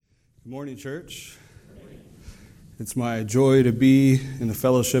Morning, church. It's my joy to be in the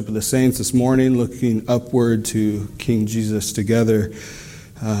fellowship of the saints this morning, looking upward to King Jesus together.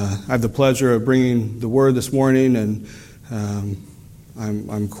 I have the pleasure of bringing the word this morning, and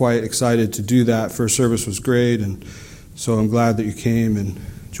I'm quite excited to do that. First service was great, and so I'm glad that you came and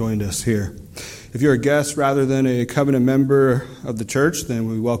joined us here. If you're a guest rather than a covenant member of the church, then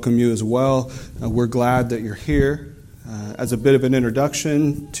we welcome you as well. We're glad that you're here. As a bit of an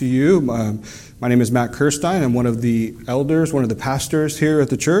introduction to you, my name is Matt Kirstein. I'm one of the elders, one of the pastors here at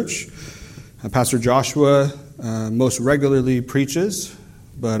the church. Pastor Joshua most regularly preaches,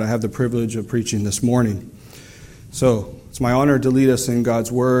 but I have the privilege of preaching this morning. So it's my honor to lead us in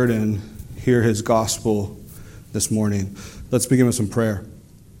God's Word and hear His gospel this morning. Let's begin with some prayer.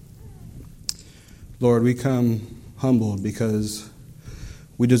 Lord, we come humbled because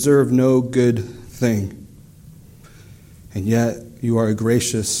we deserve no good thing. And yet, you are a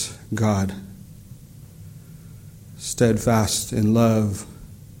gracious God, steadfast in love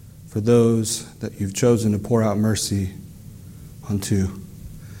for those that you've chosen to pour out mercy unto.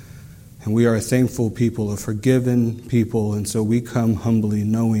 And we are a thankful people, a forgiven people, and so we come humbly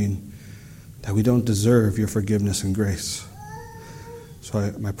knowing that we don't deserve your forgiveness and grace.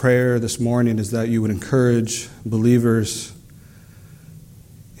 So my prayer this morning is that you would encourage believers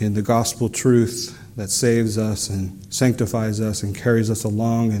in the gospel truth that saves us and sanctifies us and carries us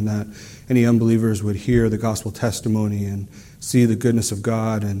along, and that any unbelievers would hear the gospel testimony and see the goodness of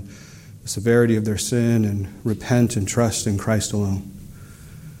God and the severity of their sin and repent and trust in Christ alone.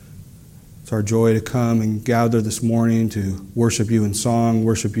 It's our joy to come and gather this morning to worship you in song,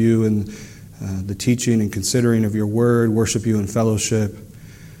 worship you in the teaching and considering of your word, worship you in fellowship.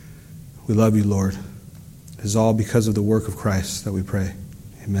 We love you, Lord. It is all because of the work of Christ that we pray.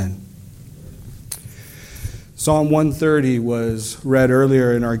 Amen. Psalm 130 was read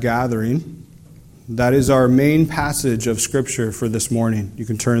earlier in our gathering. That is our main passage of Scripture for this morning. You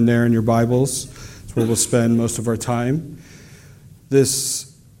can turn there in your Bibles. That's where we'll spend most of our time.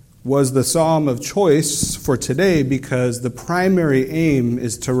 This was the psalm of choice for today because the primary aim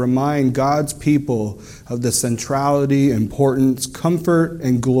is to remind God's people of the centrality, importance, comfort,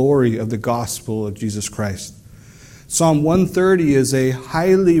 and glory of the gospel of Jesus Christ. Psalm 130 is a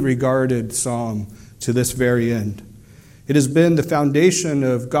highly regarded psalm to this very end. It has been the foundation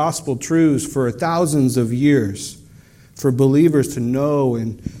of gospel truths for thousands of years for believers to know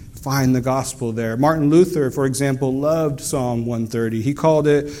and find the gospel there. Martin Luther, for example, loved Psalm 130. He called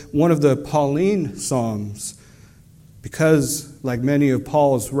it one of the Pauline Psalms because, like many of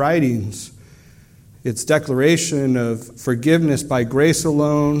Paul's writings, its declaration of forgiveness by grace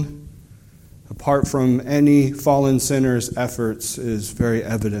alone, apart from any fallen sinner's efforts, is very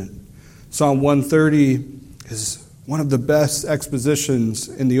evident. Psalm 130 is one of the best expositions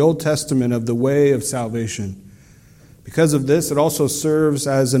in the Old Testament of the way of salvation. Because of this, it also serves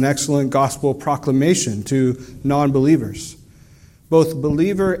as an excellent gospel proclamation to non-believers. Both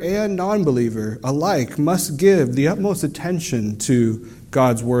believer and non-believer alike must give the utmost attention to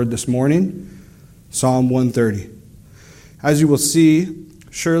God's word this morning. Psalm 130. As you will see,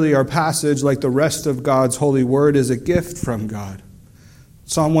 surely our passage, like the rest of God's holy word, is a gift from God.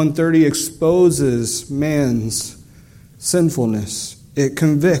 Psalm 130 exposes man's sinfulness. It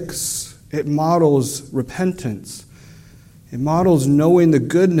convicts. It models repentance. It models knowing the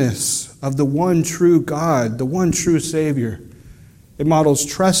goodness of the one true God, the one true Savior. It models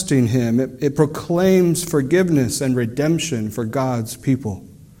trusting Him. It proclaims forgiveness and redemption for God's people.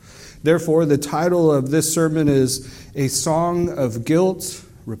 Therefore, the title of this sermon is A Song of Guilt,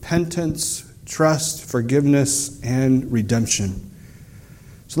 Repentance, Trust, Forgiveness, and Redemption.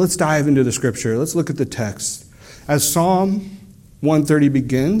 So let's dive into the Scripture. Let's look at the text. As Psalm 130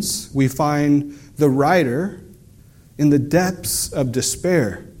 begins, we find the writer in the depths of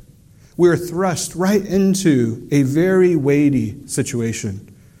despair. We're thrust right into a very weighty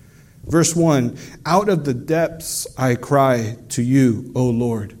situation. Verse 1, out of the depths I cry to you, O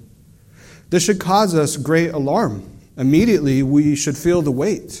Lord. This should cause us great alarm. Immediately we should feel the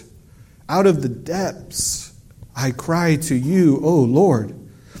weight. Out of the depths I cry to you, O Lord.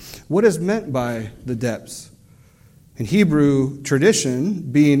 What is meant by the depths? In Hebrew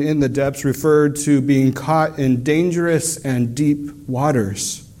tradition, being in the depths referred to being caught in dangerous and deep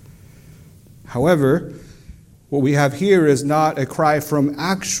waters. However, what we have here is not a cry from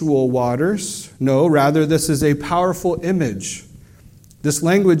actual waters. No, rather this is a powerful image. This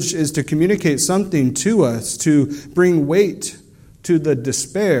language is to communicate something to us, to bring weight to the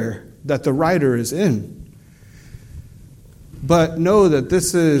despair that the writer is in. But know that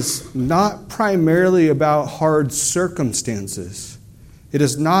this is not primarily about hard circumstances. It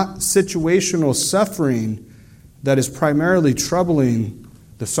is not situational suffering that is primarily troubling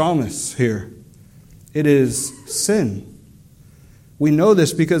the psalmist here. It is sin. We know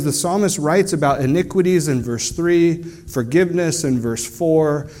this because the psalmist writes about iniquities in verse 3, forgiveness in verse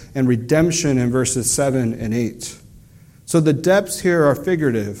 4, and redemption in verses 7 and 8. So the depths here are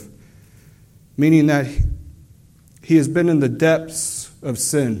figurative, meaning that he has been in the depths of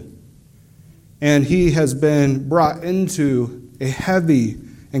sin, and he has been brought into a heavy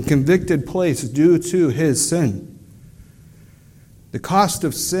and convicted place due to his sin. The cost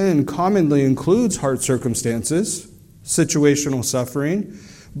of sin commonly includes hard circumstances, situational suffering,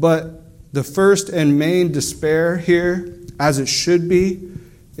 but the first and main despair here, as it should be,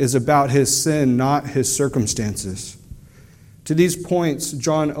 is about his sin, not his circumstances. To these points,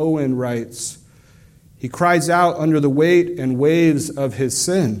 John Owen writes, he cries out under the weight and waves of his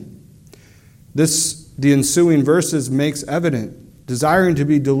sin. The ensuing verses makes evident, desiring to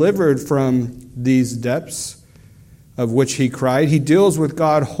be delivered from these depths of which he cried. He deals with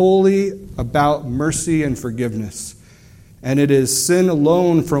God wholly about mercy and forgiveness. And it is sin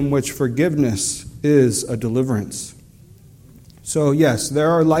alone from which forgiveness is a deliverance. So yes, there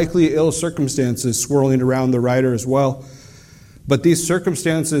are likely ill circumstances swirling around the writer as well. But these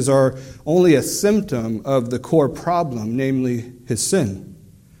circumstances are only a symptom of the core problem, namely his sin.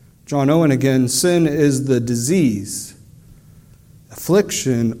 John Owen again, sin is the disease.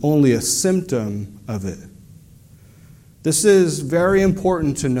 Affliction only a symptom of it. This is very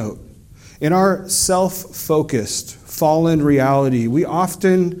important to note. In our self-focused, fallen reality, we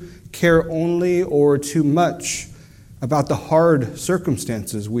often care only or too much about the hard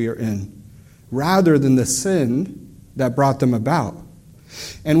circumstances we are in, rather than the sin that brought them about.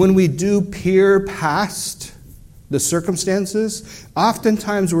 And when we do peer past the circumstances,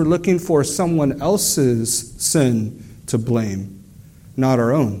 oftentimes we're looking for someone else's sin to blame, not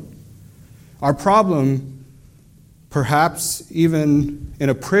our own. Our problem, perhaps even in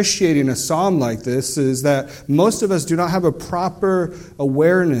appreciating a psalm like this, is that most of us do not have a proper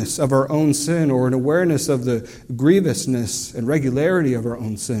awareness of our own sin or an awareness of the grievousness and regularity of our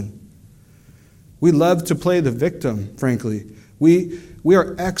own sin. We love to play the victim, frankly. We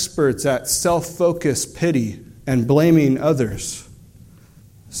are experts at self-focused pity and blaming others.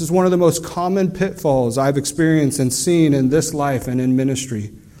 This is one of the most common pitfalls I've experienced and seen in this life and in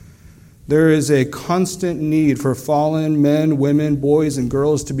ministry. There is a constant need for fallen men, women, boys, and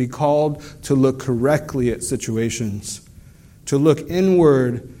girls to be called to look correctly at situations, to look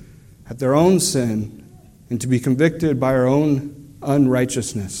inward at their own sin, and to be convicted by our own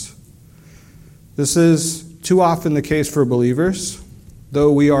unrighteousness. This is too often the case for believers.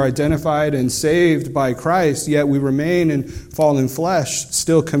 Though we are identified and saved by Christ, yet we remain in fallen flesh,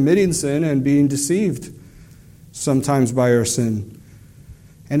 still committing sin and being deceived, sometimes by our sin.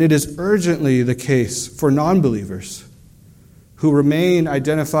 And it is urgently the case for non-believers who remain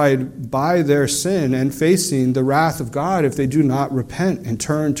identified by their sin and facing the wrath of God if they do not repent and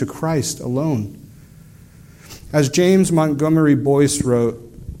turn to Christ alone. As James Montgomery Boyce wrote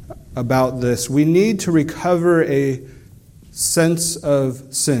about this, we need to recover a sense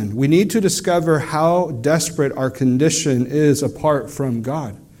of sin. We need to discover how desperate our condition is apart from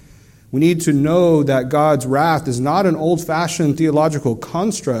God. We need to know that God's wrath is not an old-fashioned theological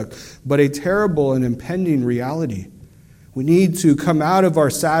construct, but a terrible and impending reality. We need to come out of our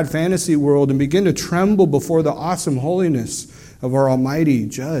sad fantasy world and begin to tremble before the awesome holiness of our almighty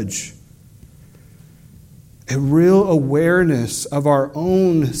judge. A real awareness of our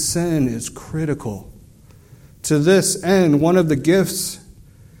own sin is critical. To this end, one of the gifts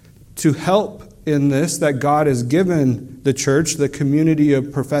to help in this that God has given the church, the community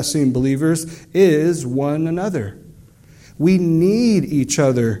of professing believers, is one another. We need each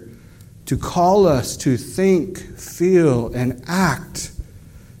other to call us to think, feel, and act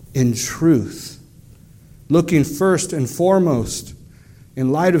in truth, looking first and foremost,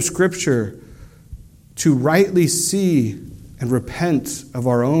 in light of Scripture, to rightly see and repent of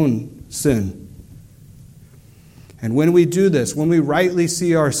our own sin. And when we do this, when we rightly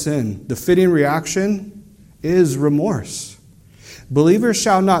see our sin, the fitting reaction is remorse. Believers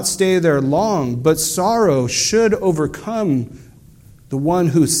shall not stay there long, but sorrow should overcome the one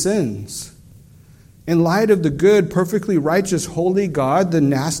who sins. In light of the good, perfectly righteous, holy God, the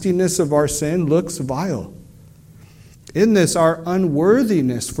nastiness of our sin looks vile. In this, our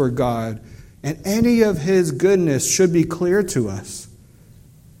unworthiness for God and any of His goodness should be clear to us.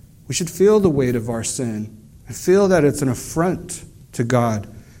 We should feel the weight of our sin and feel that it's an affront to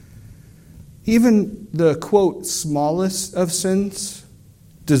God. Even the, quote, smallest of sins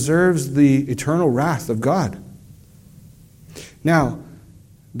deserves the eternal wrath of God. Now,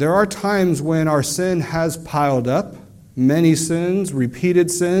 There are times when our sin has piled up, many sins,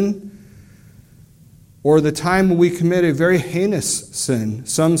 repeated sin, or the time when we commit a very heinous sin.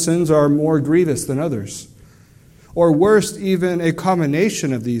 Some sins are more grievous than others. Or worse, even a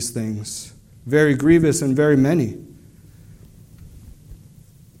combination of these things, very grievous and very many.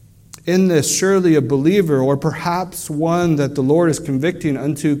 In this, surely a believer, or perhaps one that the Lord is convicting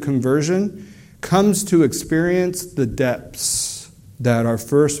unto conversion, comes to experience the depths that our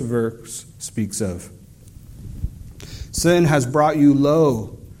first verse speaks of. Sin has brought you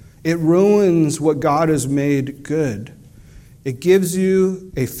low. It ruins what God has made good. It gives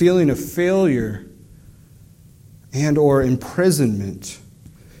you a feeling of failure and or imprisonment.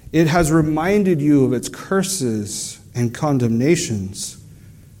 It has reminded you of its curses and condemnations.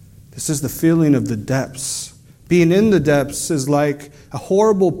 This is the feeling of the depths. Being in the depths is like a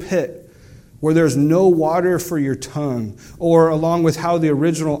horrible pit where there's no water for your tongue, or along with how the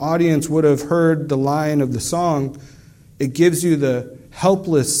original audience would have heard the line of the song, it gives you the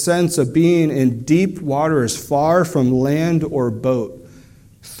helpless sense of being in deep waters far from land or boat,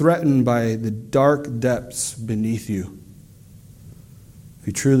 threatened by the dark depths beneath you. If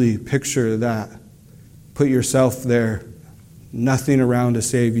you truly picture that, put yourself there, nothing around to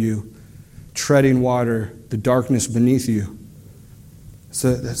save you, treading water, the darkness beneath you.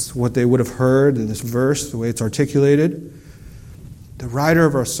 So that's what they would have heard in this verse, the way it's articulated. The writer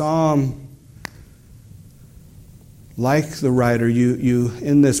of our psalm, like the writer, you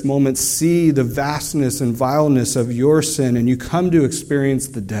in this moment see the vastness and vileness of your sin, and you come to experience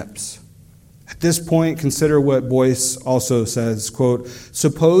the depths. At this point, consider what Boyce also says, quote,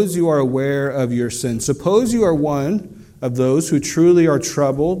 "Suppose you are aware of your sin. Suppose you are one of those who truly are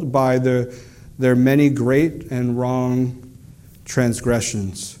troubled by their many great and wrong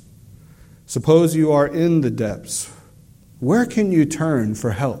transgressions. Suppose you are in the depths. Where can you turn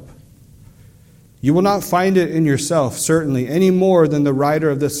for help? You will not find it in yourself, certainly, any more than the writer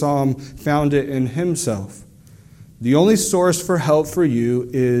of this psalm found it in himself. The only source for help for you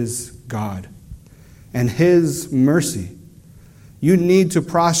is God and His mercy. You need to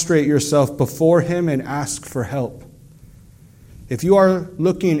prostrate yourself before Him and ask for help. If you are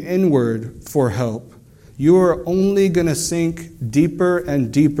looking inward for help, you are only going to sink deeper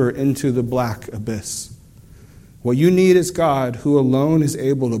and deeper into the black abyss. What you need is God, who alone is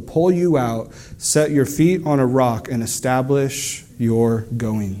able to pull you out, set your feet on a rock, and establish your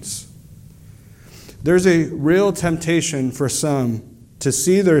goings. There's a real temptation for some to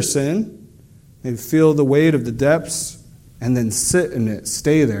see their sin, maybe feel the weight of the depths, and then sit in it,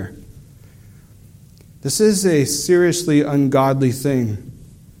 stay there. This is a seriously ungodly thing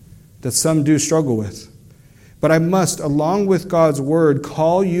that some do struggle with. But I must, along with God's word,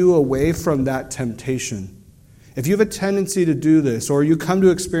 call you away from that temptation. If you have a tendency to do this, or you come to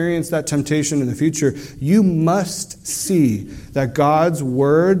experience that temptation in the future, you must see that God's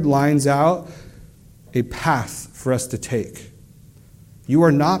word lines out a path for us to take. You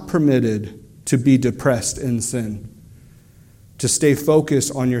are not permitted to be depressed in sin, to stay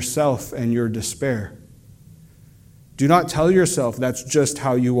focused on yourself and your despair. Do not tell yourself that's just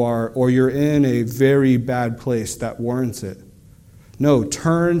how you are, or you're in a very bad place that warrants it. No,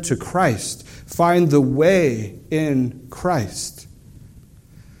 turn to Christ. Find the way in Christ.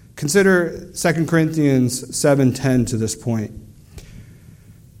 Consider 2 Corinthians 7:10 to this point.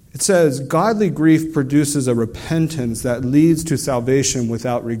 It says, "Godly grief produces a repentance that leads to salvation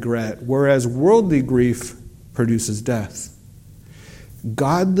without regret, whereas worldly grief produces death."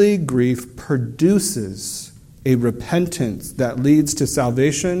 Godly grief produces a repentance that leads to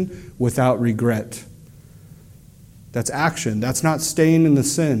salvation without regret. That's action. That's not staying in the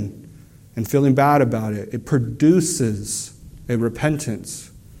sin and feeling bad about it. It produces a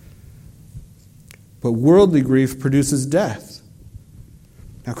repentance. But worldly grief produces death.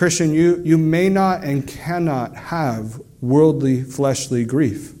 Now, Christian, you may not and cannot have worldly, fleshly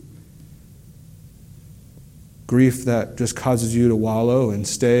grief. Grief that just causes you to wallow and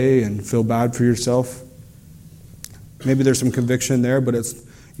stay and feel bad for yourself. Maybe there's some conviction there, but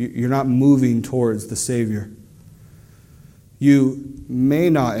you're not moving towards the Savior. You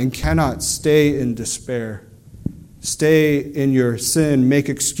may not and cannot stay in despair. Stay in your sin, make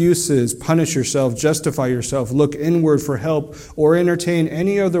excuses, punish yourself, justify yourself, look inward for help, or entertain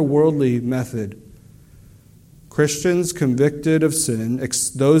any other worldly method. Christians convicted of sin,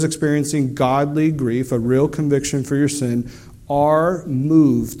 those experiencing godly grief, a real conviction for your sin, are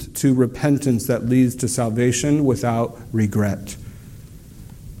moved to repentance that leads to salvation without regret.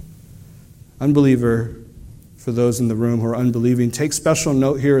 Unbeliever, for those in the room who are unbelieving, take special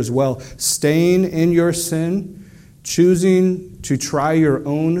note here as well. Staying in your sin, choosing to try your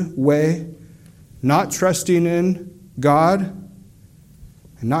own way, not trusting in God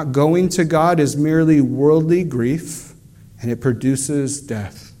and not going to God is merely worldly grief, and it produces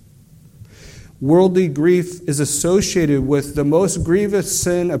death. Worldly grief is associated with the most grievous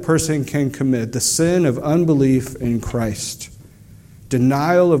sin a person can commit, the sin of unbelief in Christ,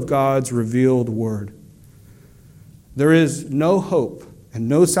 denial of God's revealed word. There is no hope and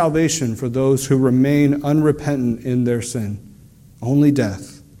no salvation for those who remain unrepentant in their sin, only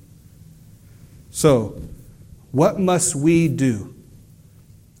death. So, what must we do?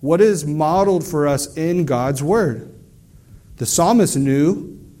 What is modeled for us in God's word? The psalmist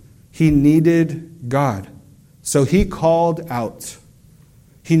knew he needed God, so he called out.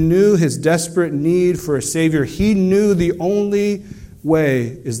 He knew his desperate need for a Savior. He knew the only way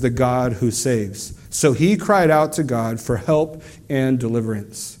is the God who saves. So he cried out to God for help and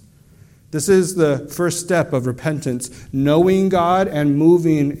deliverance. This is the first step of repentance, knowing God and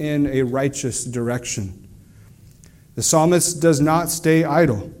moving in a righteous direction. The psalmist does not stay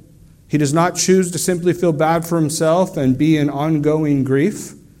idle. He does not choose to simply feel bad for himself and be in ongoing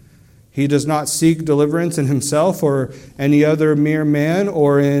grief. He does not seek deliverance in himself or any other mere man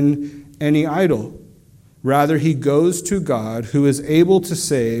or in any idol. Rather, he goes to God, who is able to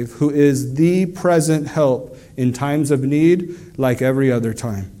save, who is the present help in times of need like every other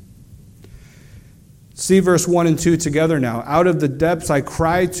time. See verse 1 and 2 together now. Out of the depths I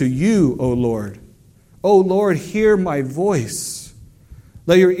cry to you, O Lord. O Lord, hear my voice.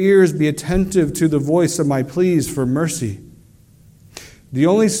 Let your ears be attentive to the voice of my pleas for mercy. The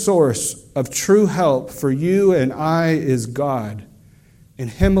only source of true help for you and I is God. In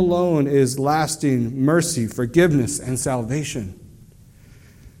him alone is lasting mercy, forgiveness, and salvation.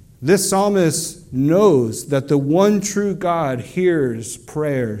 This psalmist knows that the one true God hears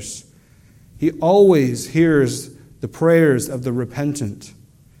prayers. He always hears the prayers of the repentant.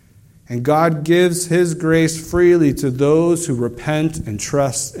 And God gives his grace freely to those who repent and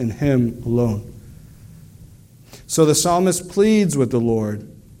trust in him alone. So the psalmist pleads with the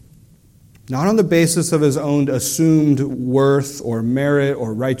Lord, not on the basis of his own assumed worth or merit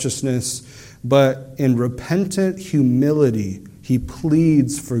or righteousness, but in repentant humility, he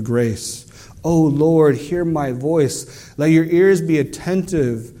pleads for grace. O Lord, hear my voice. Let your ears be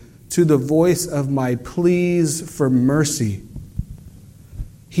attentive to the voice of my pleas for mercy.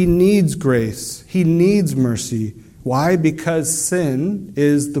 He needs grace. He needs mercy. Why? Because sin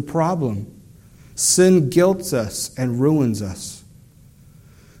is the problem. Sin guilts us and ruins us.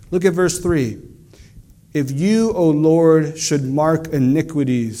 Look at verse 3. If you, O Lord, should mark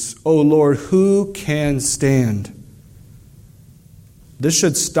iniquities, O Lord, who can stand? This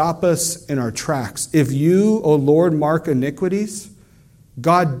should stop us in our tracks. If you, O Lord, mark iniquities,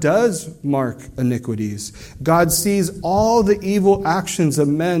 God does mark iniquities. God sees all the evil actions of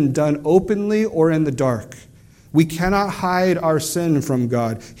men done openly or in the dark. We cannot hide our sin from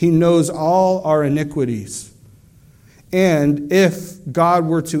God. He knows all our iniquities. And if God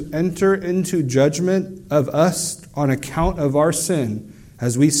were to enter into judgment of us on account of our sin,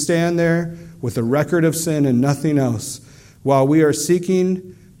 as we stand there with a record of sin and nothing else, while we are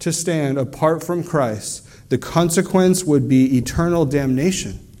seeking to stand apart from Christ, the consequence would be eternal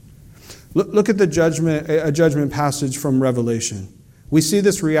damnation. Look at a judgment passage from Revelation. We see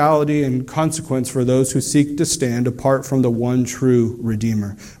this reality and consequence for those who seek to stand apart from the one true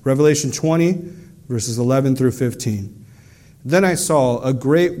Redeemer. Revelation 20, verses 11 through 15. Then I saw a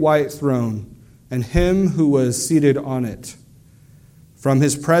great white throne, and him who was seated on it. From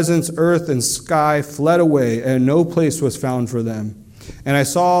his presence, earth and sky fled away, and no place was found for them. And I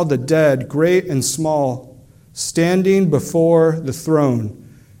saw the dead, great and small, standing before the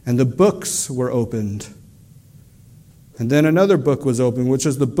throne, and the books were opened. And then another book was opened, which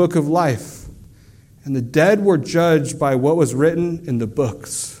is the book of life. And the dead were judged by what was written in the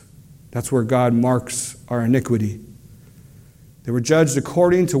books. That's where God marks our iniquity. They were judged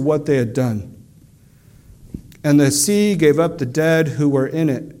according to what they had done. And the sea gave up the dead who were in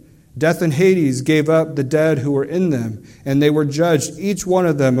it. Death and Hades gave up the dead who were in them. And they were judged, each one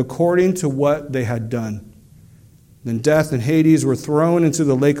of them, according to what they had done. Then death and Hades were thrown into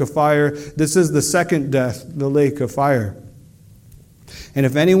the lake of fire. This is the second death, the lake of fire. And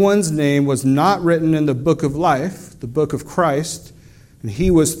if anyone's name was not written in the book of life, the book of Christ, and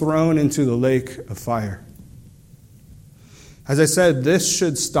he was thrown into the lake of fire. As I said, this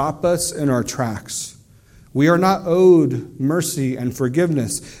should stop us in our tracks. We are not owed mercy and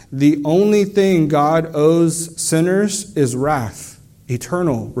forgiveness. The only thing God owes sinners is wrath,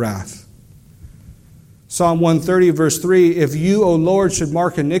 eternal wrath. Psalm 130, verse 3, if you, O Lord, should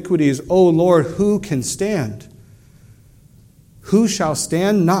mark iniquities, O Lord, who can stand? Who shall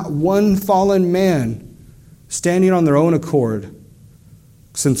stand? Not one fallen man standing on their own accord,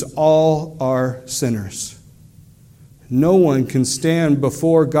 since all are sinners. No one can stand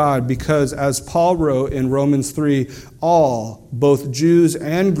before God because, as Paul wrote in Romans 3, all, both Jews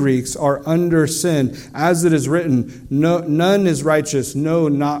and Greeks, are under sin. As it is written, none is righteous, no,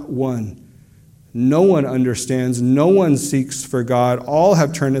 not one. No one understands, no one seeks for God. All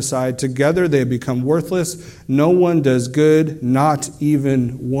have turned aside. Together they have become worthless. No one does good, not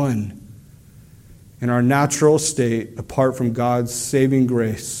even one. In our natural state, apart from God's saving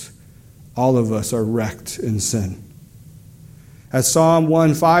grace, all of us are wrecked in sin. As Psalm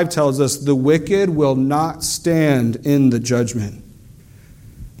 1:5 tells us, the wicked will not stand in the judgment.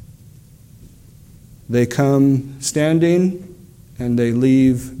 They come standing and they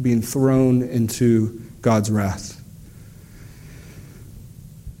leave being thrown into God's wrath.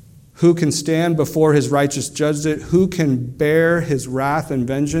 Who can stand before his righteous judgment? Who can bear his wrath and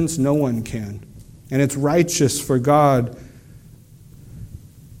vengeance? No one can. And it's righteous for God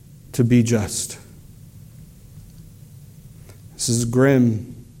to be just. This is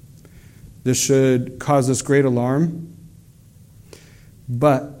grim. This should cause us great alarm.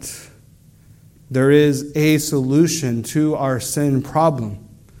 But there is a solution to our sin problem.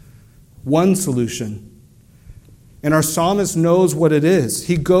 One solution. And our psalmist knows what it is.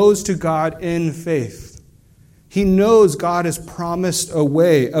 He goes to God in faith. He knows God has promised a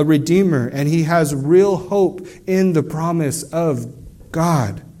way, a redeemer, and he has real hope in the promise of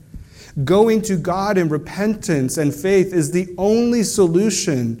God. Going to God in repentance and faith is the only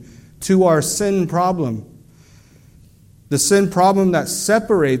solution to our sin problem. The sin problem that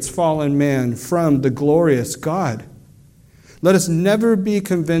separates fallen man from the glorious God. Let us never be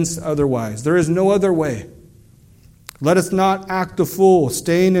convinced otherwise. There is no other way. Let us not act the fool,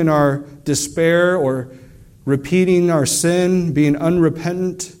 staying in our despair or repeating our sin, being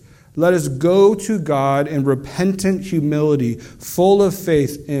unrepentant. Let us go to God in repentant humility, full of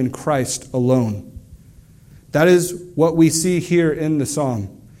faith in Christ alone. That is what we see here in the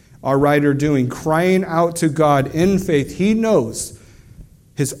psalm. Our writer doing, crying out to God in faith. He knows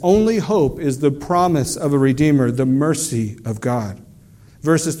his only hope is the promise of a Redeemer, the mercy of God.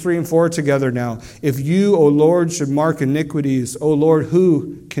 Verses 3 and 4 together now. If you, O Lord, should mark iniquities, O Lord,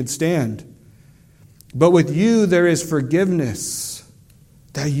 who can stand? But with you there is forgiveness,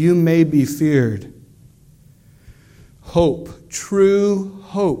 that you may be feared. Hope, true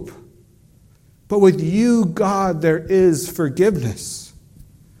hope. But with you, God, there is forgiveness.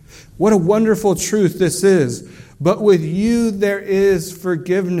 What a wonderful truth this is. But with you, there is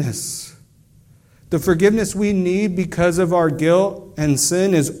forgiveness. The forgiveness we need because of our guilt and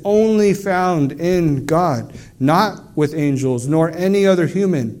sin is only found in God, not with angels, nor any other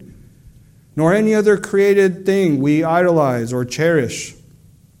human, nor any other created thing we idolize or cherish.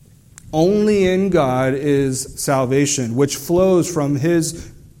 Only in God is salvation, which flows from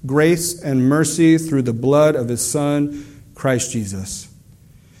his grace and mercy through the blood of his Son, Christ Jesus.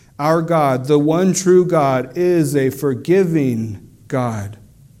 Our God, the one true God, is a forgiving God.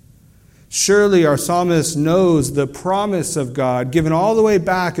 Surely our psalmist knows the promise of God given all the way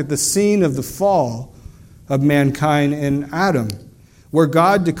back at the scene of the fall of mankind in Adam, where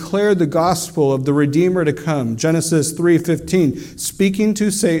God declared the gospel of the Redeemer to come. Genesis 3:15, speaking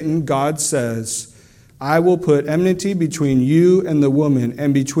to Satan, God says, I will put enmity between you and the woman,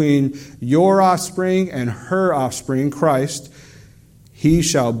 and between your offspring and her offspring, Christ. He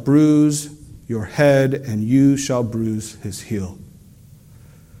shall bruise your head, and you shall bruise his heel.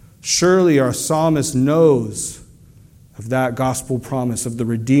 Surely our psalmist knows of that gospel promise of the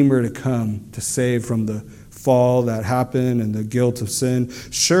Redeemer to come to save from the fall that happened and the guilt of sin.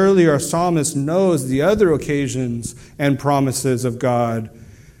 Surely our psalmist knows the other occasions and promises of God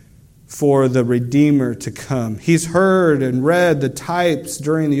for the Redeemer to come. He's heard and read the types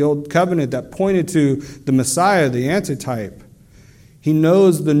during the Old Covenant that pointed to the Messiah, the antitype. He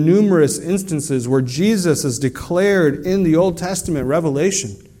knows the numerous instances where Jesus is declared in the Old Testament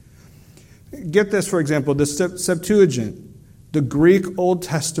revelation. Get this, for example, the Septuagint, the Greek Old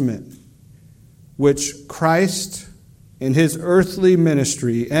Testament, which Christ in his earthly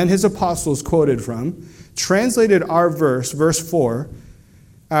ministry and his apostles quoted from, translated our verse 4,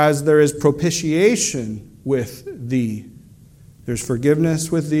 as there is propitiation with thee. There's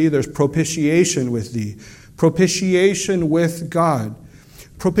forgiveness with thee. There's propitiation with thee. Propitiation with God.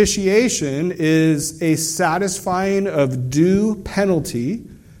 Propitiation is a satisfying of due penalty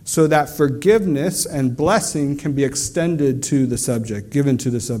so that forgiveness and blessing can be extended to the subject, given to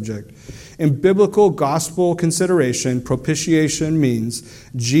the subject. In biblical gospel consideration, propitiation means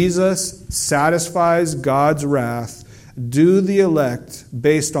Jesus satisfies God's wrath do the elect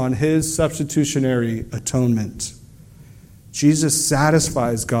based on his substitutionary atonement. Jesus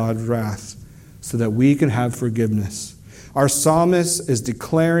satisfies God's wrath so that we can have forgiveness. Our psalmist is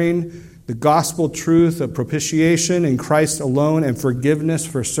declaring the gospel truth of propitiation in Christ alone and forgiveness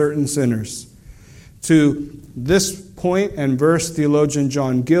for certain sinners. To this point and verse, theologian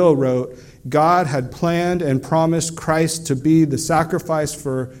John Gill wrote, God had planned and promised Christ to be the sacrifice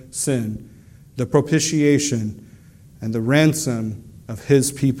for sin, the propitiation, and the ransom of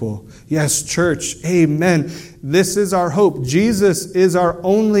his people. Yes, church, amen. This is our hope. Jesus is our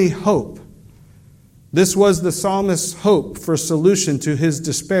only hope. This was the psalmist's hope for solution to his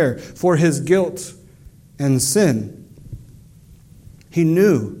despair, for his guilt and sin. He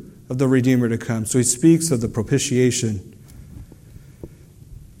knew of the Redeemer to come, so he speaks of the propitiation.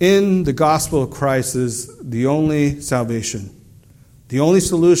 In the gospel of Christ is the only salvation, the only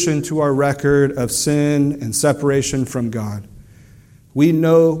solution to our record of sin and separation from God. We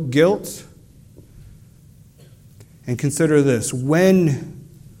know guilt. And consider this, when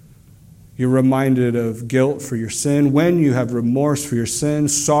you're reminded of guilt for your sin, when you have remorse for your sin,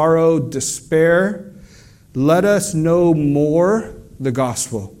 sorrow, despair, let us know more the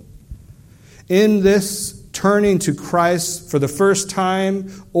gospel. In this turning to Christ for the first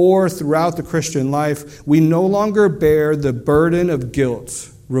time or throughout the Christian life, we no longer bear the burden of guilt,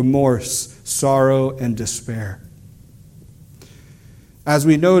 remorse, sorrow, and despair. As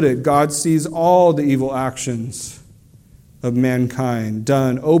we noted, God sees all the evil actions of mankind,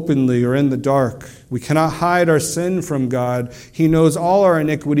 done openly or in the dark. We cannot hide our sin from God. He knows all our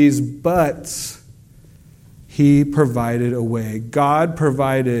iniquities, but he provided a way. God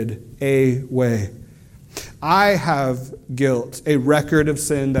provided a way. I have guilt, a record of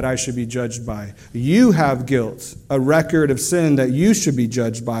sin that I should be judged by. You have guilt, a record of sin that you should be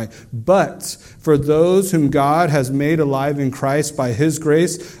judged by. But for those whom God has made alive in Christ by his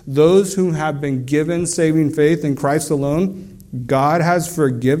grace, those whom have been given saving faith in Christ alone, God has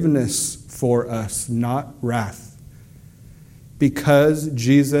forgiveness for us, not wrath. Because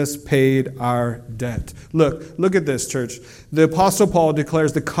Jesus paid our debt. Look at this, church. The Apostle Paul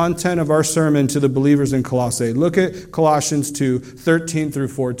declares the content of our sermon to the believers in Colossae. Look at Colossians 2, 13 through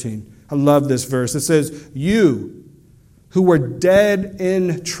 14. I love this verse. It says, you who were dead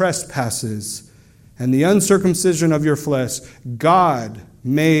in trespasses and the uncircumcision of your flesh, God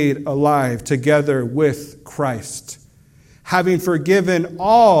made alive together with Christ, having forgiven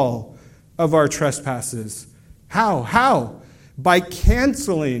all of our trespasses. How? By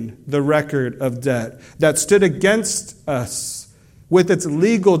canceling the record of debt that stood against us with its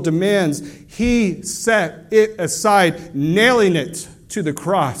legal demands. He set it aside, nailing it to the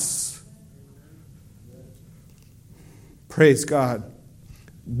cross. Praise God.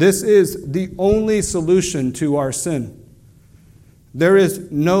 This is the only solution to our sin. There is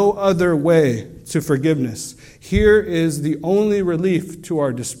no other way to forgiveness. Here is the only relief to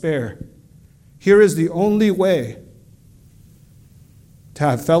our despair. Here is the only way to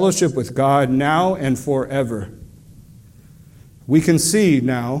have fellowship with God now and forever. We can see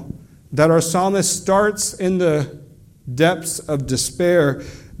now that our psalmist starts in the depths of despair,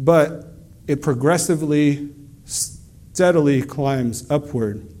 but it progressively, steadily climbs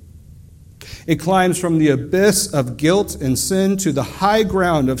upward. It climbs from the abyss of guilt and sin to the high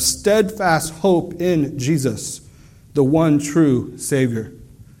ground of steadfast hope in Jesus, the one true Savior.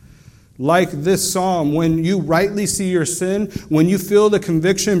 Like this psalm, when you rightly see your sin, when you feel the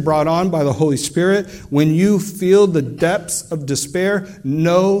conviction brought on by the Holy Spirit, when you feel the depths of despair,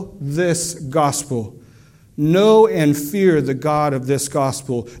 know this gospel. Know and fear the God of this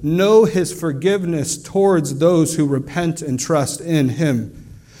gospel. Know his forgiveness towards those who repent and trust in him.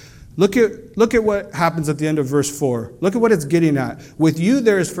 Look at what happens at the end of verse 4. Look at what it's getting at. With you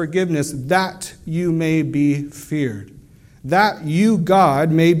there is forgiveness that you may be feared. That you, God,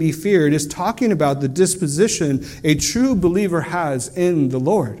 may be feared is talking about the disposition a true believer has in the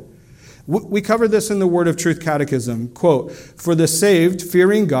Lord. We covered this in the Word of Truth Catechism. Quote, for the saved,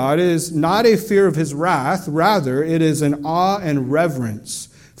 fearing God is not a fear of his wrath, rather it is an awe and reverence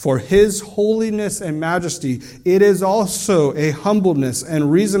for his holiness and majesty. It is also a humbleness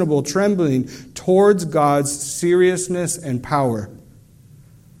and reasonable trembling towards God's seriousness and power.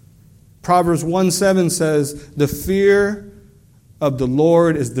 Proverbs 1:7 says, the fear of the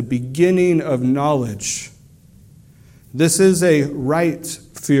Lord is the beginning of knowledge. This is a right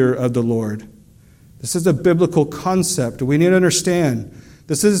fear of the Lord. This is a biblical concept we need to understand.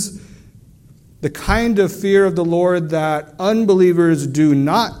 This is the kind of fear of the Lord that unbelievers do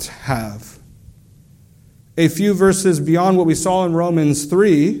not have. A few verses beyond what we saw in Romans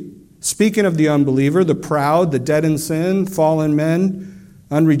 3, Speaking of the unbeliever, the proud, the dead in sin, fallen men,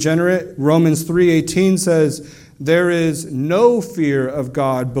 unregenerate, Romans 3:18 says, there is no fear of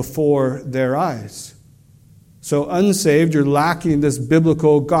God before their eyes. So unsaved, you're lacking this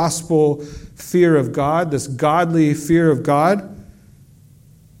biblical gospel fear of God, this godly fear of God.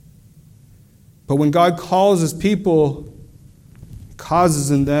 But when God calls his people, he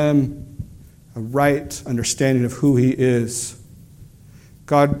causes in them a right understanding of who he is.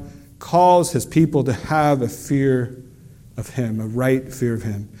 God calls his people to have a fear of him, a right fear of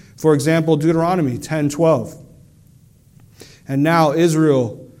him. For example, Deuteronomy 10:12. And now,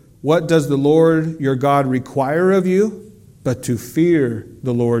 Israel, what does the Lord your God require of you? But to fear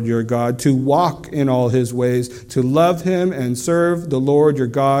the Lord your God, to walk in all his ways, to love him and serve the Lord your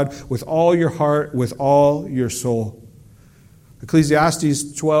God with all your heart, with all your soul.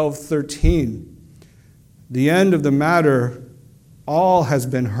 Ecclesiastes 12:13. The end of the matter, all has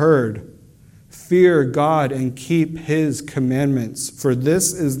been heard. Fear God and keep his commandments, for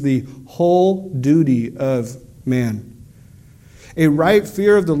this is the whole duty of man. A right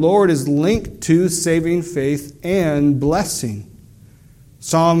fear of the Lord is linked to saving faith and blessing.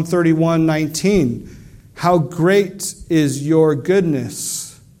 Psalm 31:19. How great is your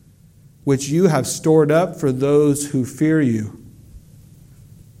goodness, which you have stored up for those who fear you.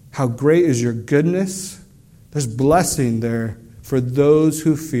 How great is your goodness? There's blessing there for those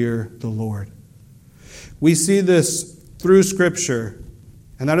who fear the Lord. We see this through Scripture.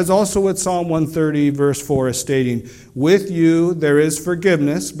 And that is also what Psalm 130 verse 4 is stating. With you there is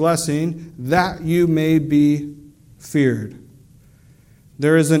forgiveness, blessing, that you may be feared.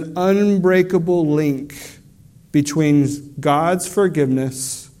 There is an unbreakable link between God's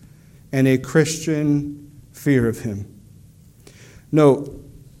forgiveness and a Christian fear of him. Note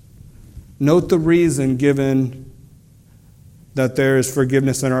the reason given that there is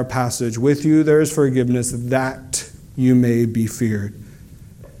forgiveness in our passage. With you there is forgiveness, that you may be feared.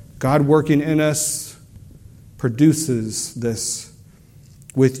 God working in us produces this.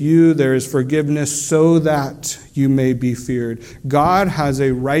 With you there is forgiveness so that you may be feared. God has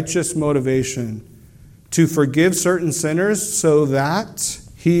a righteous motivation to forgive certain sinners so that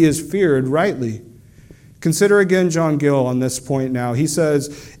he is feared rightly. Consider again John Gill on this point now. He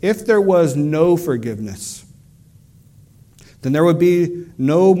says, if there was no forgiveness, then there would be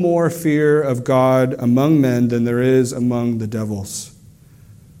no more fear of God among men than there is among the devils,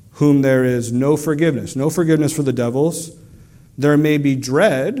 whom there is no forgiveness for the devils. There may be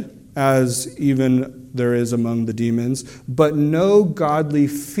dread, as even there is among the demons, but no godly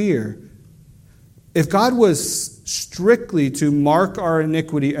fear. If God was strictly to mark our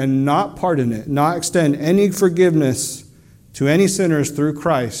iniquity and not pardon it, not extend any forgiveness to any sinners through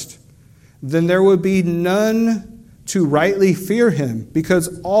Christ, then there would be none to rightly fear him,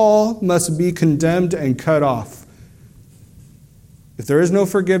 because all must be condemned and cut off. If there is no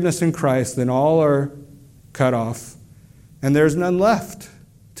forgiveness in Christ, then all are cut off, and there is none left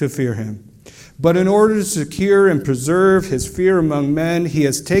to fear him. But in order to secure and preserve his fear among men, he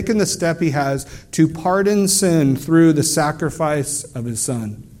has taken the step he has to pardon sin through the sacrifice of his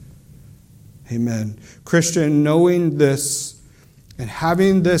Son. Amen. Christian, knowing this and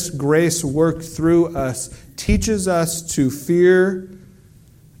having this grace work through us teaches us to fear,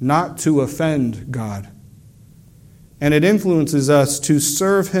 not to offend God. And it influences us to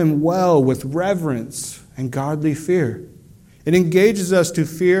serve him well with reverence and godly fear. It engages us to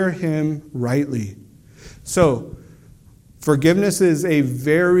fear him rightly. So, forgiveness is a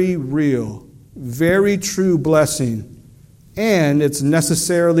very real, very true blessing, and it's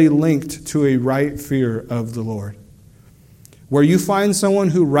necessarily linked to a right fear of the Lord. Where you find someone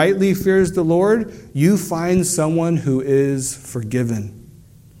who rightly fears the Lord, you find someone who is forgiven.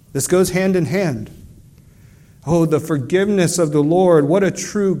 This goes hand in hand. Oh, the forgiveness of the Lord, what a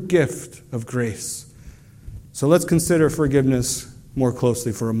true gift of grace. So let's consider forgiveness more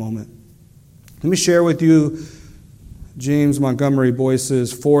closely for a moment. Let me share with you James Montgomery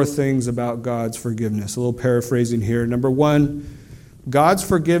Boyce's 4 things about God's forgiveness. A little paraphrasing here. Number 1, God's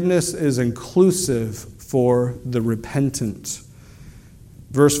forgiveness is inclusive for the repentant.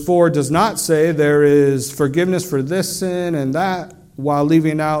 Verse 4 does not say there is forgiveness for this sin and that while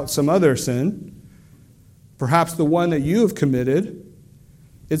leaving out some other sin, perhaps the one that you have committed.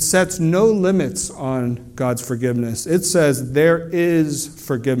 It sets no limits on God's forgiveness. It says there is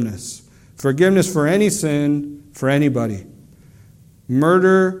forgiveness. Forgiveness for any sin, for anybody.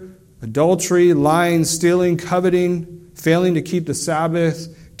 Murder, adultery, lying, stealing, coveting, failing to keep the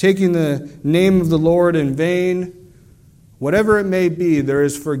Sabbath, taking the name of the Lord in vain. Whatever it may be, there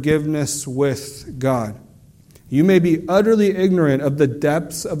is forgiveness with God. You may be utterly ignorant of the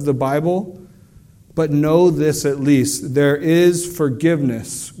depths of the Bible, but know this at least: there is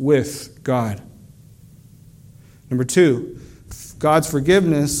forgiveness with God. Number 2, God's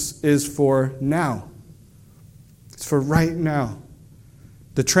forgiveness is for now. It's for right now.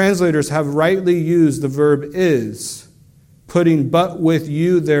 The translators have rightly used the verb is, putting "but with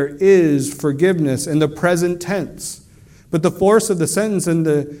you there is forgiveness" in the present tense. But the force of the sentence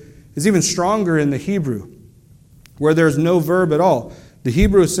is even stronger in the Hebrew, where there's no verb at all. The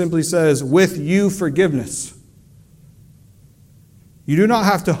Hebrew simply says, "with you forgiveness." You do not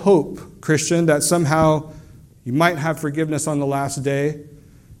have to hope, Christian, that somehow you might have forgiveness on the last day,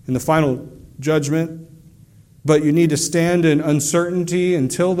 in the final judgment, but you need to stand in uncertainty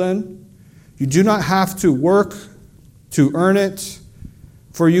until then. You do not have to work to earn it,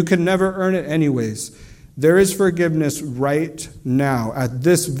 for you can never earn it anyways. There is forgiveness right now, at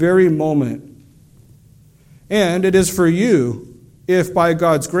this very moment. And it is for you, if by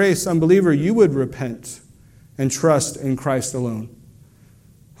God's grace, unbeliever, you would repent and trust in Christ alone.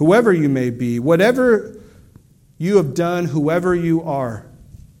 Whoever you may be, whatever you have done, whoever you are,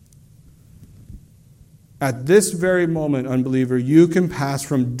 at this very moment, unbeliever, you can pass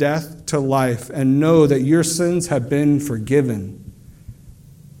from death to life and know that your sins have been forgiven.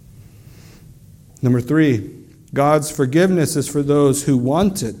 Number 3, God's forgiveness is for those who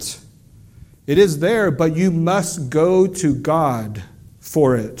want it. It is there, but you must go to God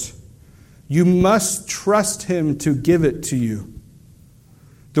for it. You must trust Him to give it to you.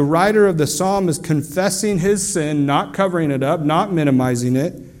 The writer of the psalm is confessing his sin, not covering it up, not minimizing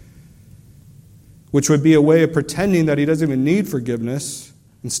it, which would be a way of pretending that he doesn't even need forgiveness.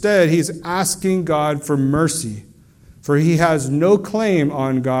 Instead, he's asking God for mercy, for he has no claim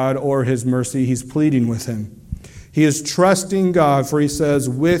on God or His mercy. He's pleading with Him. He is trusting God, for he says,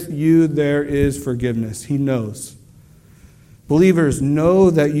 "with you there is forgiveness." He knows. Believers, know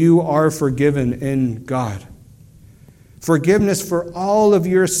that you are forgiven in God. Forgiveness for all of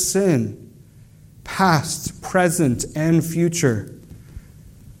your sin, past, present, and future.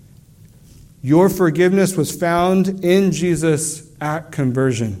 Your forgiveness was found in Jesus at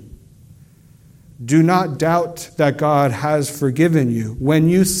conversion. Do not doubt that God has forgiven you. When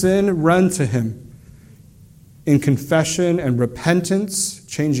you sin, run to Him in confession and repentance,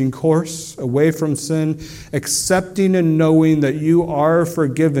 changing course away from sin, accepting and knowing that you are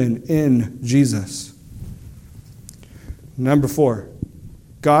forgiven in Jesus. Number 4,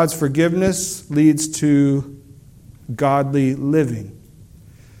 God's forgiveness leads to godly living.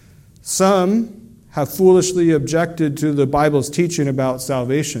 Some have foolishly objected to the Bible's teaching about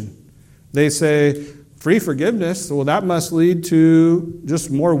salvation. They say, free forgiveness, well, that must lead to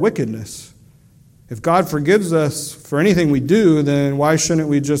just more wickedness. If God forgives us for anything we do, then why shouldn't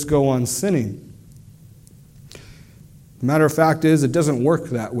we just go on sinning? The matter of fact is, it doesn't work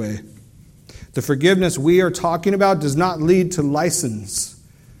that way. The forgiveness we are talking about does not lead to license,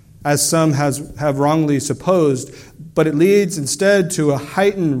 as some have wrongly supposed, but it leads instead to a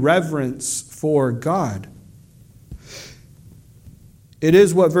heightened reverence for God. It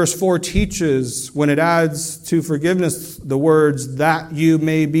is what verse 4 teaches when it adds to forgiveness the words, "that you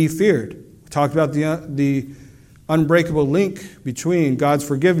may be feared." We talked about the unbreakable link between God's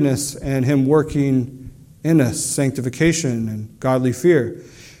forgiveness and Him working in us, sanctification and godly fear.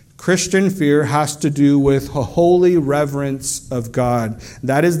 Christian fear has to do with a holy reverence of God.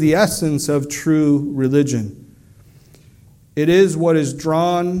 That is the essence of true religion. It is what is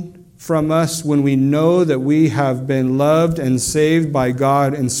drawn from us when we know that we have been loved and saved by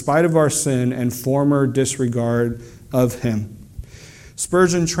God in spite of our sin and former disregard of Him.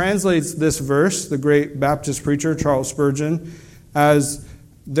 Spurgeon translates this verse, the great Baptist preacher Charles Spurgeon, as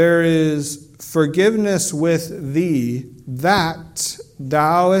 "there is forgiveness with thee, that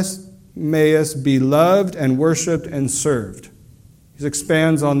thou mayest be loved and worshipped and served." He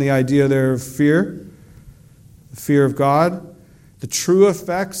expands on the idea there of fear, the fear of God. The true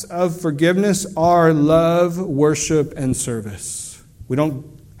effects of forgiveness are love, worship, and service. We don't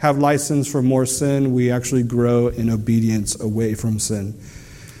have license for more sin. We actually grow in obedience away from sin.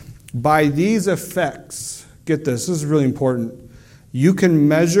 By these effects, get this is really important, you can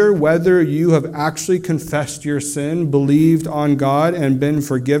measure whether you have actually confessed your sin, believed on God, and been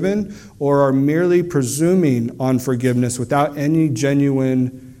forgiven, or are merely presuming on forgiveness without any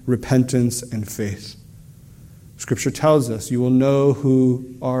genuine repentance and faith. Scripture tells us you will know who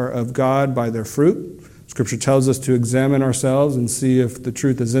are of God by their fruit. Scripture tells us to examine ourselves and see if the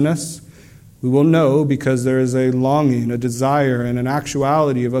truth is in us. We will know because there is a longing, a desire, and an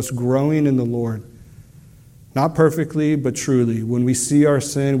actuality of us growing in the Lord. Not perfectly, but truly. When we see our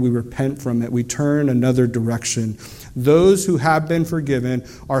sin, we repent from it. We turn another direction. Those who have been forgiven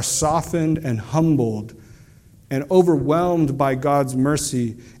are softened and humbled and overwhelmed by God's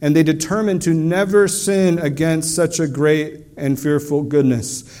mercy, and they determine to never sin against such a great and fearful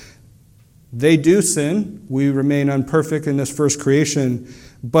goodness. They do sin. We remain unperfect in this first creation,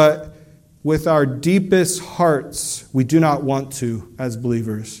 but with our deepest hearts, we do not want to as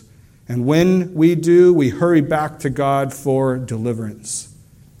believers. And when we do, we hurry back to God for deliverance.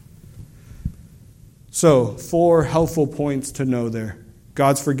 So, 4 helpful points to know there.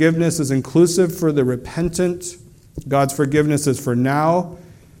 God's forgiveness is inclusive for the repentant. God's forgiveness is for now.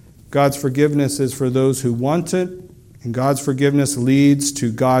 God's forgiveness is for those who want it. And God's forgiveness leads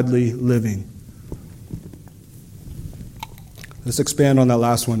to godly living. Let's expand on that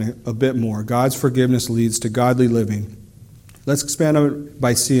last one a bit more. God's forgiveness leads to godly living. Let's expand on it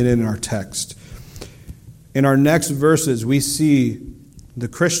by seeing it in our text. In our next verses, we see the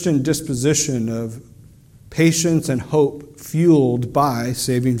Christian disposition of patience and hope fueled by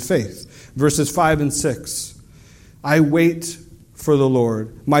saving faith. Verses 5 and 6. I wait for the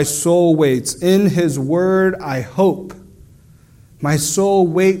Lord. My soul waits. In His word I hope. My soul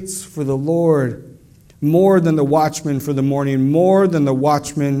waits for the Lord more than the watchman for the morning, more than the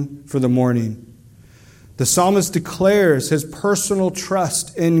watchman for the morning. The psalmist declares his personal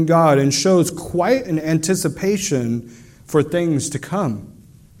trust in God and shows quite an anticipation for things to come.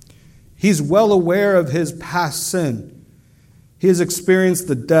 He's well aware of his past sin. He has experienced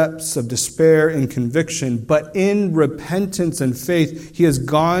the depths of despair and conviction, but in repentance and faith, he has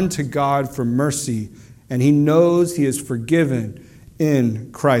gone to God for mercy, and he knows he is forgiven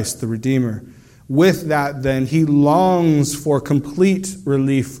in Christ the Redeemer. With that, then, he longs for complete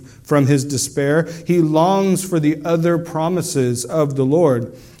relief from his despair. He longs for the other promises of the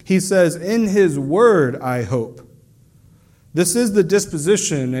Lord. He says, in His word I hope. This is the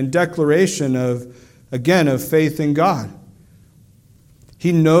disposition and declaration of faith in God.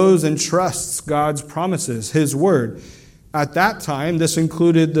 He knows and trusts God's promises, His word. At that time, this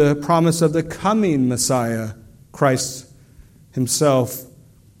included the promise of the coming Messiah, Christ Himself.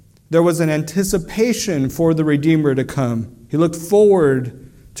 There was an anticipation for the Redeemer to come. He looked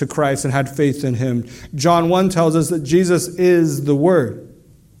forward to Christ and had faith in Him. John 1 tells us that Jesus is the Word.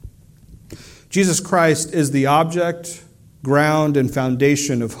 Jesus Christ is the object, ground, and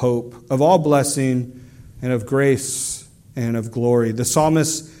foundation of hope, of all blessing, and of grace, and of glory. The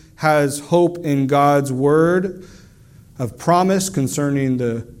psalmist has hope in God's word of promise concerning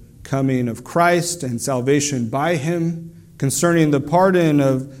the coming of Christ and salvation by Him, concerning the pardon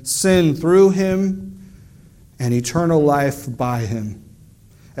of sin through Him, and eternal life by Him,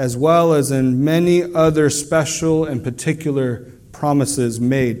 as well as in many other special and particular promises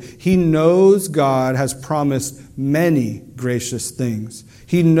made. He knows God has promised many gracious things.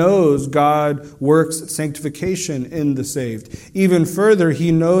 He knows God works sanctification in the saved. Even further,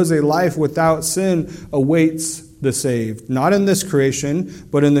 He knows a life without sin awaits the saved, not in this creation,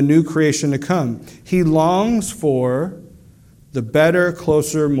 but in the new creation to come. He longs for the better,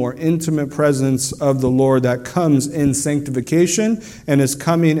 closer, more intimate presence of the Lord that comes in sanctification and is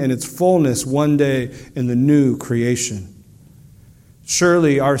coming in its fullness one day in the new creation.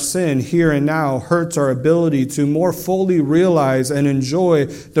 Surely our sin here and now hurts our ability to more fully realize and enjoy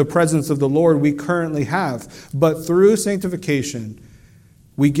the presence of the Lord we currently have. But through sanctification,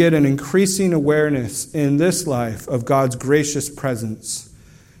 we get an increasing awareness in this life of God's gracious presence.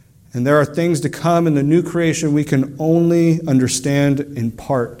 And there are things to come in the new creation we can only understand in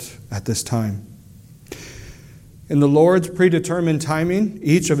part at this time. In the Lord's predetermined timing,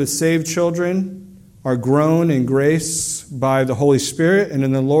 each of His saved children are grown in grace by the Holy Spirit. And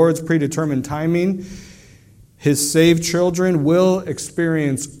in the Lord's predetermined timing, His saved children will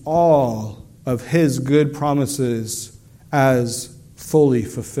experience all of His good promises as fully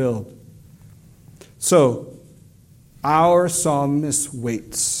fulfilled. So, our psalmist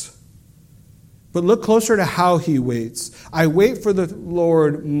waits. But look closer to how he waits. I wait for the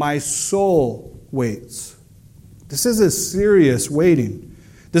Lord, my soul waits. This is a serious waiting.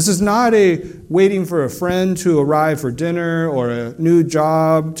 This is not a waiting for a friend to arrive for dinner or a new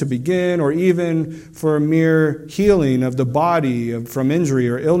job to begin or even for a mere healing of the body from injury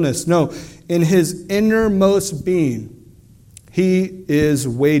or illness. No, in his innermost being, he is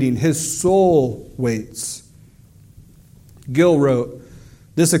waiting. His soul waits. Gill wrote,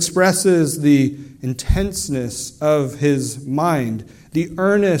 this expresses the intenseness of his mind, the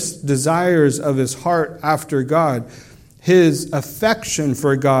earnest desires of his heart after God, his affection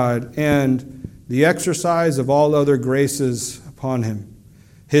for God, and the exercise of all other graces upon him.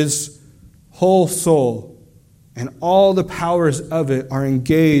 His whole soul And all the powers of it are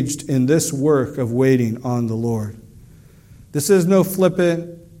engaged in this work of waiting on the Lord. This is no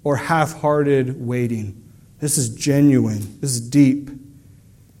flippant or half-hearted waiting. This is genuine. This is deep.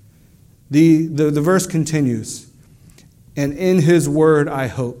 The verse continues, and in his word I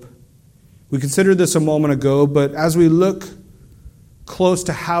hope. We considered this a moment ago, but as we look close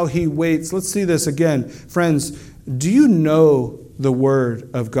to how he waits, let's see this again. Friends, do you know the word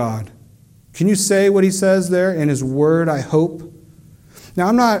of God? Can you say what he says there? In his word I hope. Now,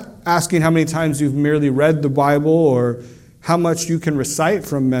 I'm not asking how many times you've merely read the Bible or how much you can recite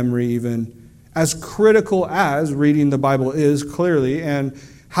from memory even. As critical as reading the Bible is, clearly, and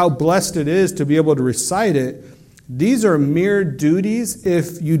how blessed it is to be able to recite it, these are mere duties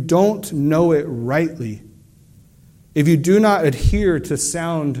if you don't know it rightly, if you do not adhere to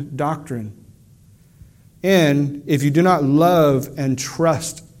sound doctrine, and if you do not love and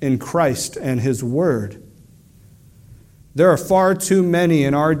trust in Christ and his word. There are far too many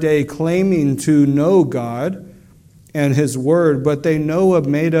in our day claiming to know God and his word, but they know a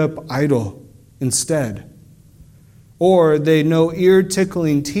made-up idol instead. Or they know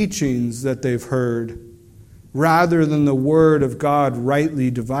ear-tickling teachings that they've heard, rather than the word of God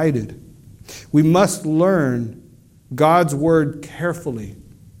rightly divided. We must learn God's word carefully.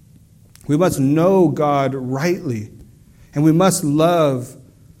 We must know God rightly, and we must love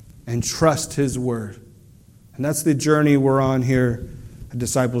and trust his word. And that's the journey we're on here at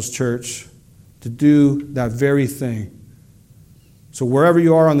Disciples Church, to do that very thing. So wherever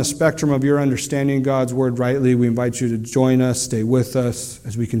you are on the spectrum of your understanding God's word rightly, we invite you to join us, stay with us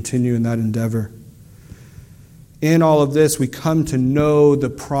as we continue in that endeavor. In all of this, we come to know the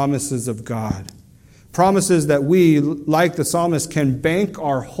promises of God. Promises that we, like the psalmist, can bank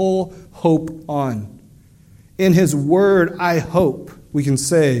our whole hope on. In his word, I hope, we can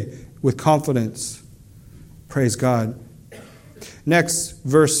say with confidence. Praise God. Next,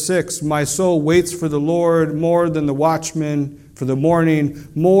 verse 6, my soul waits for the Lord more than the watchman for the morning,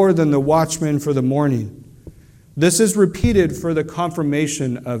 more than the watchman for the morning. This is repeated for the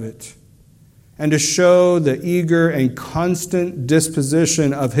confirmation of it, and to show the eager and constant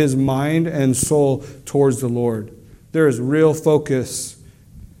disposition of his mind and soul towards the Lord. There is real focus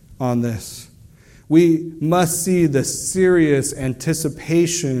on this. We must see the serious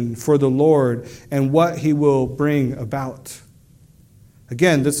anticipation for the Lord and what he will bring about.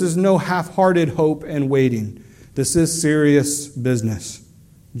 Again, this is no half-hearted hope and waiting. This is serious business,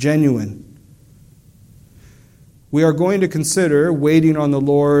 genuine. We are going to consider waiting on the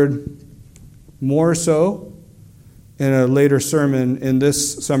Lord more so in a later sermon in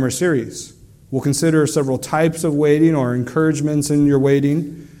this summer series. We'll consider several types of waiting or encouragements in your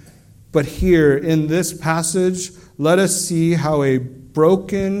waiting. But here in this passage, let us see how a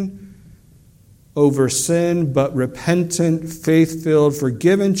broken, over sin, but repentant, faith-filled,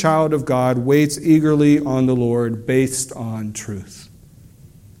 forgiven child of God waits eagerly on the Lord based on truth.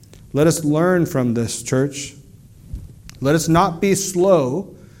 Let us learn from this, church. Let us not be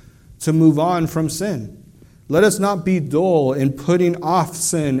slow to move on from sin. Let us not be dull in putting off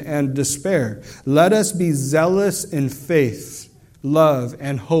sin and despair. Let us be zealous in faith, love,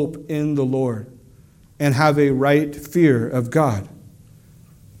 and hope in the Lord, and have a right fear of God.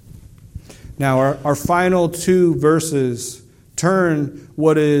 Now, our final two verses turn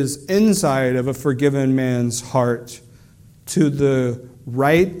what is inside of a forgiven man's heart to the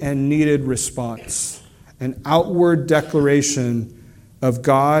right and needed response, an outward declaration of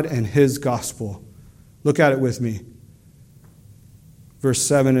God and his gospel. Look at it with me. Verse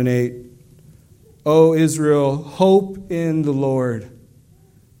 7 and 8. O Israel, hope in the Lord.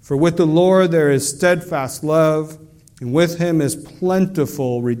 For with the Lord there is steadfast love, and with him is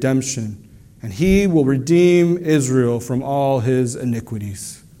plentiful redemption. And he will redeem Israel from all his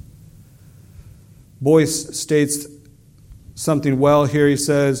iniquities. Boyce states something well here. He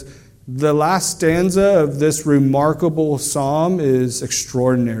says, the last stanza of this remarkable psalm is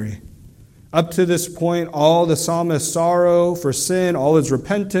extraordinary. Up to this point, all the psalmist's sorrow for sin, all his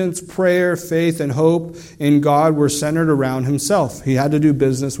repentance, prayer, faith, and hope in God were centered around himself. He had to do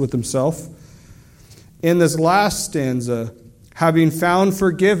business with himself. In this last stanza, having found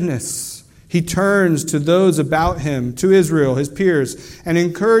forgiveness, he turns to those about him, to Israel, his peers, and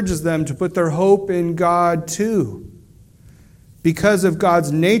encourages them to put their hope in God too. Because of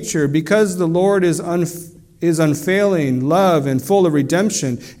God's nature, because the Lord is unfailing love and full of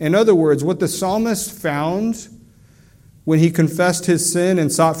redemption. In other words, what the psalmist found when he confessed his sin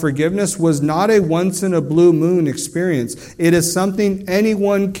and sought forgiveness was not a once-in-a-blue-moon experience. It is something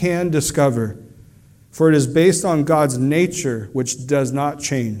anyone can discover, for it is based on God's nature, which does not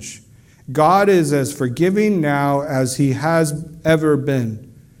change. God is as forgiving now as he has ever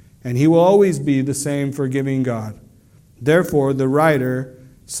been, and he will always be the same forgiving God. Therefore, the writer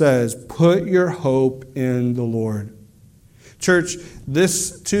says, put your hope in the Lord. Church,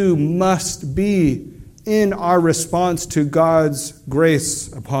 this too must be in our response to God's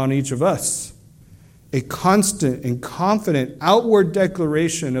grace upon each of us. A constant and confident outward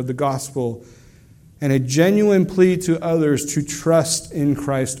declaration of the gospel and a genuine plea to others to trust in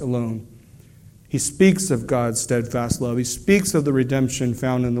Christ alone. He speaks of God's steadfast love. He speaks of the redemption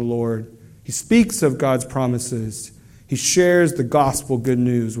found in the Lord. He speaks of God's promises. He shares the gospel good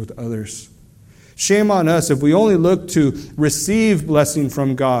news with others. Shame on us if we only look to receive blessing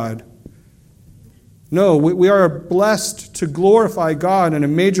from God. No, we are blessed to glorify God, and a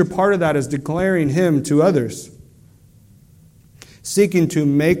major part of that is declaring Him to others, seeking to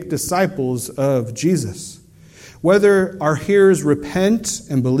make disciples of Jesus. Whether our hearers repent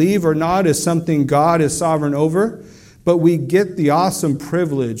and believe or not is something God is sovereign over, but we get the awesome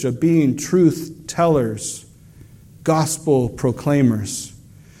privilege of being truth tellers, gospel proclaimers.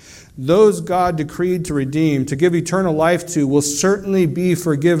 Those God decreed to redeem, to give eternal life to, will certainly be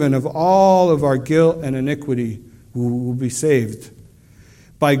forgiven of all of our guilt and iniquity. We will be saved.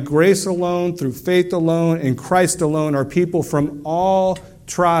 By grace alone, through faith alone, in Christ alone, are people from all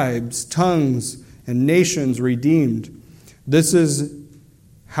tribes, tongues, and nations redeemed. This is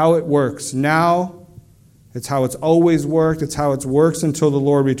how it works now. It's how it's always worked. It's how it works until the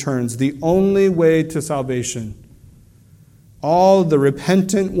Lord returns. The only way to salvation. All the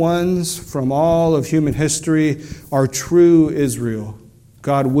repentant ones from all of human history are true Israel.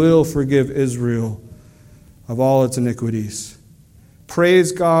 God will forgive Israel of all its iniquities.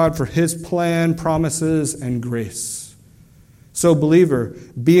 Praise God for His plan, promises, and grace. So, believer,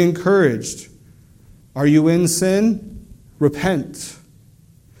 be encouraged. Are you in sin? Repent.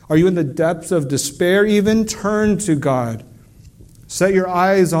 Are you in the depths of despair even? Turn to God. Set your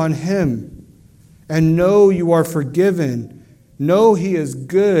eyes on Him and know you are forgiven. Know He is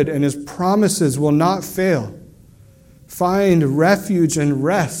good and His promises will not fail. Find refuge and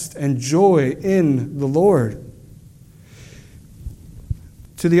rest and joy in the Lord.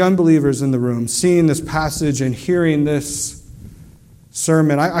 To the unbelievers in the room, seeing this passage and hearing this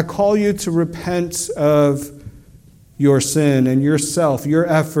sermon, I call you to repent of your sin and yourself, your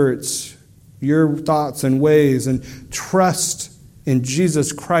efforts, your thoughts and ways, and trust in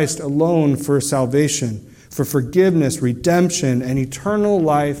Jesus Christ alone for salvation, for forgiveness, redemption, and eternal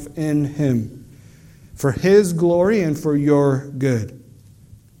life in Him, for His glory and for your good.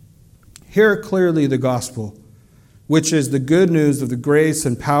 Hear clearly the gospel, which is the good news of the grace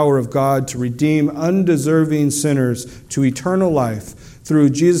and power of God to redeem undeserving sinners to eternal life through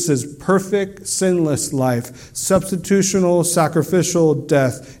Jesus' perfect, sinless life, substitutional, sacrificial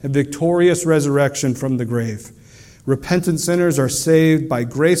death, and victorious resurrection from the grave. Repentant sinners are saved by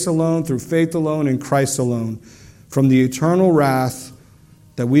grace alone, through faith alone, in Christ alone, from the eternal wrath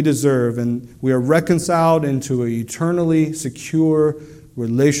that we deserve, and we are reconciled into an eternally secure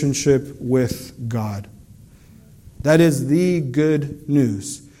relationship with God. That is the good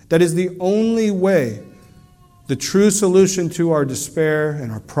news. That is the only way, the true solution to our despair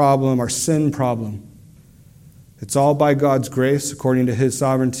and our problem, our sin problem. It's all by God's grace, according to His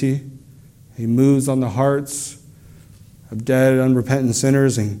sovereignty. He moves on the hearts of dead, unrepentant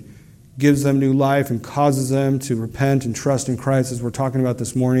sinners and gives them new life and causes them to repent and trust in Christ, as we're talking about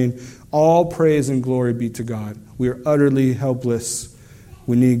this morning. All praise and glory be to God. We are utterly helpless.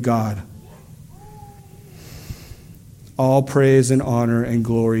 We need God. All praise and honor and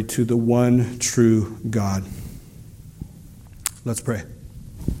glory to the one true God. Let's pray.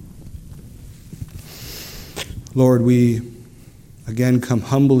 Lord, we again come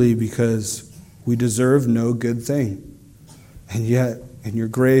humbly because we deserve no good thing. And yet, in your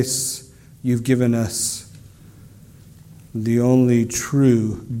grace, you've given us the only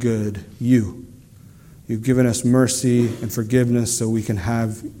true good, you. You've given us mercy and forgiveness so we can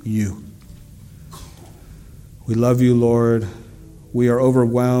have you. We love you, Lord. We are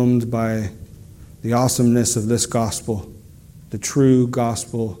overwhelmed by the awesomeness of this gospel, the true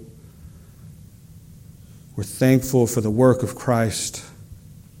gospel. We're thankful for the work of Christ.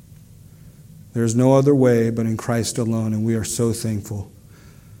 There is no other way but in Christ alone, and we are so thankful.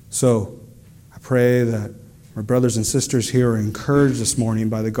 So, I pray that our brothers and sisters here are encouraged this morning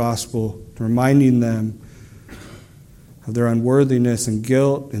by the gospel, reminding them of their unworthiness and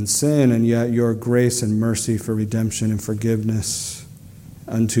guilt and sin, and yet your grace and mercy for redemption and forgiveness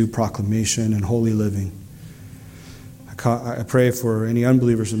unto proclamation and holy living. I pray for any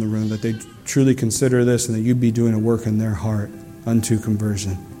unbelievers in the room that they truly consider this and that you'd be doing a work in their heart unto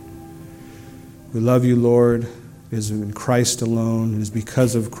conversion. We love you, Lord. It is in Christ alone. It is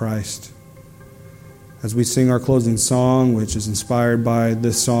because of Christ. As we sing our closing song, which is inspired by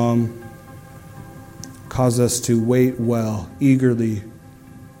this psalm, cause us to wait well, eagerly,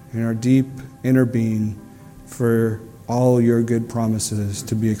 in our deep inner being for all your good promises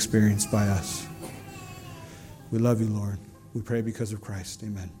to be experienced by us. We love you, Lord. We pray because of Christ.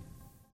 Amen.